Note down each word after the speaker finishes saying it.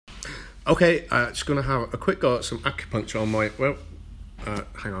Okay, just going to have a quick go at some acupuncture on my... Well,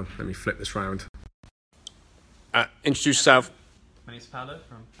 hang on, let me flip this round. Introduce yourself. My name's Paolo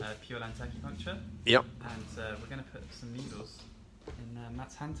from Pure Land Acupuncture. Yep. And we're going to put some needles in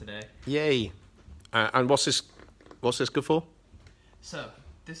Matt's hand today. Yay. And what's this good for? So,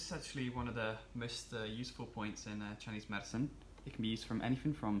 this is actually one of the most useful points in Chinese medicine. It can be used from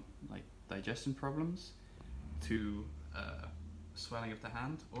anything from like digestion problems to swelling of the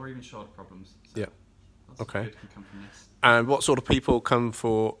hand or even shoulder problems. So Yeah. lots Okay. of good can come from this. And what sort of people come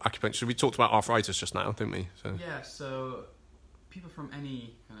for acupuncture? We talked about arthritis just now, didn't we? So. Yeah, so people from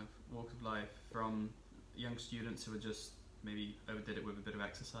any kind of walk of life, from young students who are just maybe overdid it with a bit of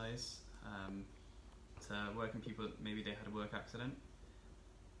exercise, to working people that maybe they had a work accident,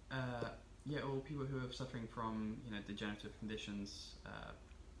 or people who are suffering from degenerative conditions,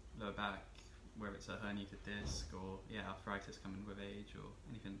 lower back, whether it's a herniated disc or arthritis coming with age or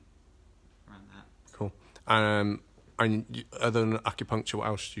anything around that. Cool. And other than acupuncture, what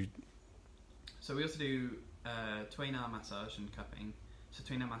else do you... So we also do Tui-Na massage and cupping. So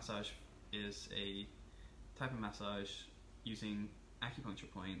Tui-Na massage is a type of massage using acupuncture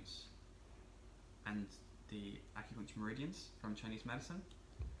points and the acupuncture meridians from Chinese medicine.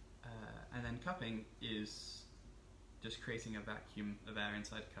 And then cupping is just creating a vacuum of air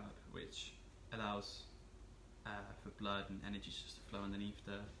inside the cup, which allows for blood and energy just to flow underneath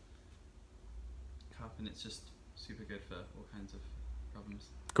the cup, and it's just super good for all kinds of problems.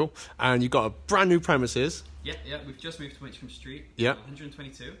 Cool. And you've got a brand new premises. Yeah, we've just moved to Winchcombe Street. Yeah.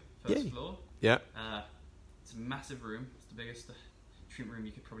 122, first floor. Yeah. It's a massive room. It's the biggest treatment room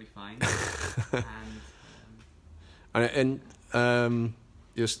you could probably find.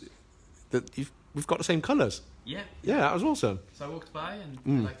 We've got the same colours. Yeah. Yeah, that was awesome. So I walked by and I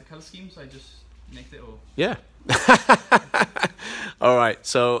liked the colour scheme, so I just nicked it all. Yeah. All right.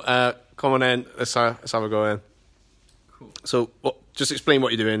 So come on in. Let's have a go in. Cool. So just explain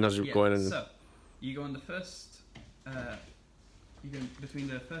what you're doing as you're going in. So you go on the first. You go between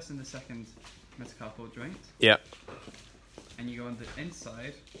the first and the second metacarpal joint. Yeah. And you go on the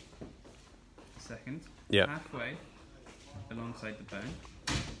inside. Second. Yeah. Halfway alongside the bone.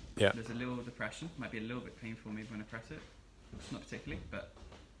 Yeah. There's a little depression. Might be a little bit painful maybe when I press it. Not particularly, but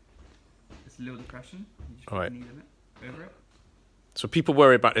it's a little depression. You just put the needle over it. So people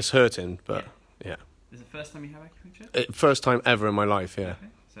worry about this hurting, but yeah. Is it the first time you have acupuncture? First time ever in my life, yeah. Okay,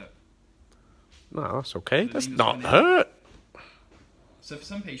 so no, that's okay. the That's needle's not going hurt. So for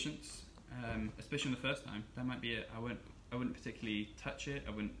some patients, especially on the first time, that might be it. I wouldn't particularly touch it.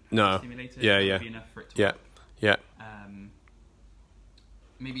 I wouldn't stimulate it. Yeah, That yeah. would be enough for it to work. Yeah.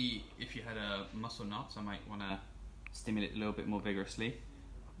 Maybe if you had a muscle knot, I might want to stimulate a little bit more vigorously,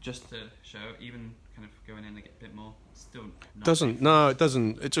 just to show. Even kind of going in a bit more, it's still not Doesn't. No, it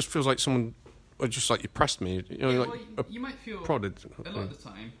doesn't. It just feels like someone, or just like you pressed me. You might feel prodded. A lot of the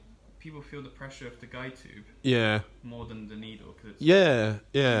time, people feel the pressure of the guide tube. Yeah. More than the needle, because Yeah.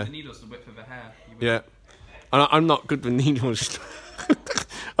 the needle's the width of a hair. Yeah. And I'm not good with needles.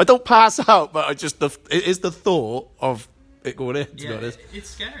 I don't pass out, but it is the thought of it going in, to be honest. It's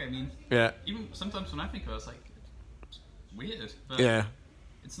scary. I mean, even sometimes when I think of it, it's like, it's weird. But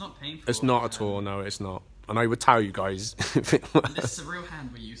it's not painful. It's not at all, no, it's not. And I would tell you guys if it was. This is a real hand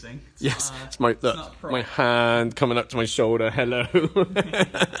we're using. It's it's my hand coming up to my shoulder. Hello.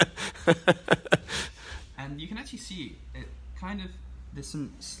 And you can actually see it kind of, there's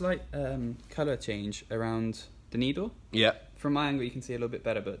some slight colour change around the needle. Yeah. From my angle you can see a little bit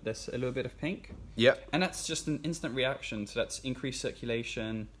better, but there's a little bit of pink. Yeah. And that's just an instant reaction, so that's increased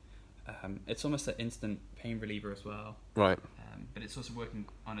circulation. It's almost an instant pain reliever as well. Right. But it's also working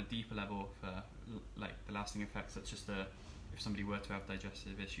on a deeper level for like the lasting effects, such as if somebody were to have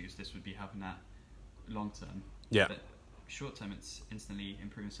digestive issues, this would be having that long term. Yeah. But short term, it's instantly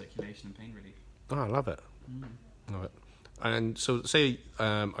improving circulation and pain relief. Oh, I love it. Love it. And so, say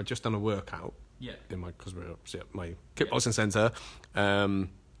I've just done a workout. Yeah. Because we're obviously at my kickboxing centre.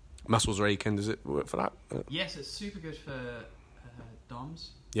 Muscles are aching. Does it work for that? Yes, it's super good for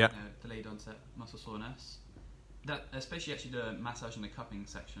DOMS. Yeah. Delayed onset muscle soreness. That, especially actually the massage and the cupping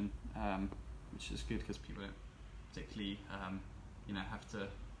section, which is good because people don't particularly, have to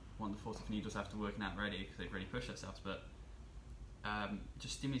want the force of needles after working out already because they've already pushed themselves. But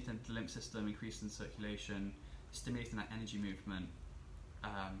just stimulating the lymph system, increasing circulation, stimulating that energy movement.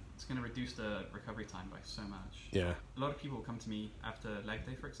 It's going to reduce the recovery time by so much. Yeah. A lot of people come to me after leg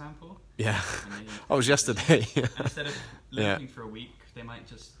day, for example. Yeah. I was yesterday. And instead of limping for a week, they might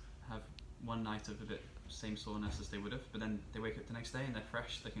just have one night of a bit same soreness as they would have, but then they wake up the next day and they're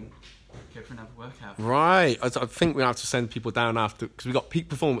fresh. They can go for another workout. Right. I think we have to send people down after, because we've got peak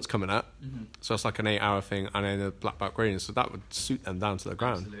performance coming up. So it's like an 8-hour thing, and then a black belt gradient. So that would suit them down to the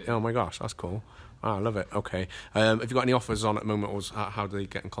ground. Absolutely. Oh my gosh, that's cool. Oh, I love it. Okay. Have you got any offers on at the moment, or how do they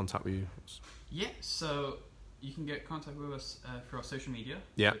get in contact with you? Yeah, so you can get in contact with us through our social media.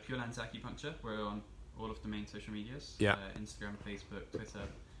 Yeah. So Pure Lands Acupuncture. We're on all of the main social medias. Yeah. Instagram, Facebook, Twitter,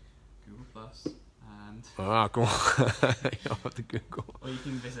 Google Plus, and Go on. I'll have to Google. or you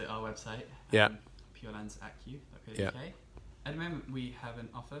can visit our website. Yeah. purelandsacu.co.uk. Yeah. At the moment, we have an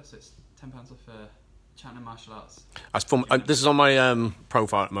offer, so it's £10 off for Cheltenham Martial Arts. That's from, this is on my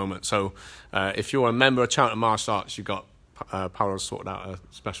profile at the moment. So if you're a member of Cheltenham Martial Arts, you've got Paolo's sorted out a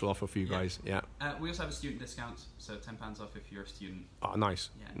special offer for you guys. Yeah. We also have a student discount, so £10 off if you're a student. Oh, nice.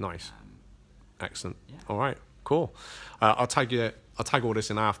 Yeah. Nice. Excellent. Yeah. All right. Cool. I'll tag all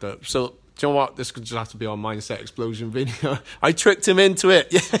this in after. So, do you know what? This could just have to be our Mindset Explosion video. I tricked him into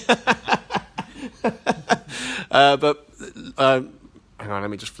it. But hang on, let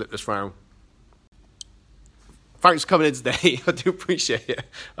me just flip this round. Thanks for coming in today. I do appreciate it.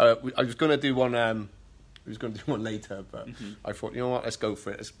 I was going to do one. We was going to do one later, but I thought, you know what? Let's go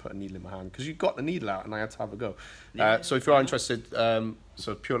for it. Let's put a needle in my hand, because you got the needle out, and I had to have a go. So if you are interested,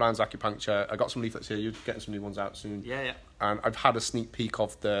 so Pure Lands Acupuncture. I got some leaflets here. You're getting some new ones out soon. Yeah. And I've had a sneak peek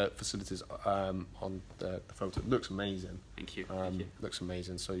of the facilities on the photo. It looks amazing. Thank you. Looks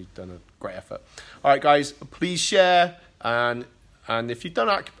amazing. So you've done a great effort. All right, guys, please share, and if you've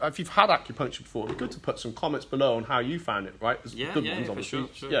had acupuncture before, it'd be good to put some comments below on how you found it. Right? There's good ones on the street.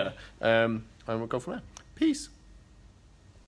 Sure. Yeah. And we'll go from there. Peace.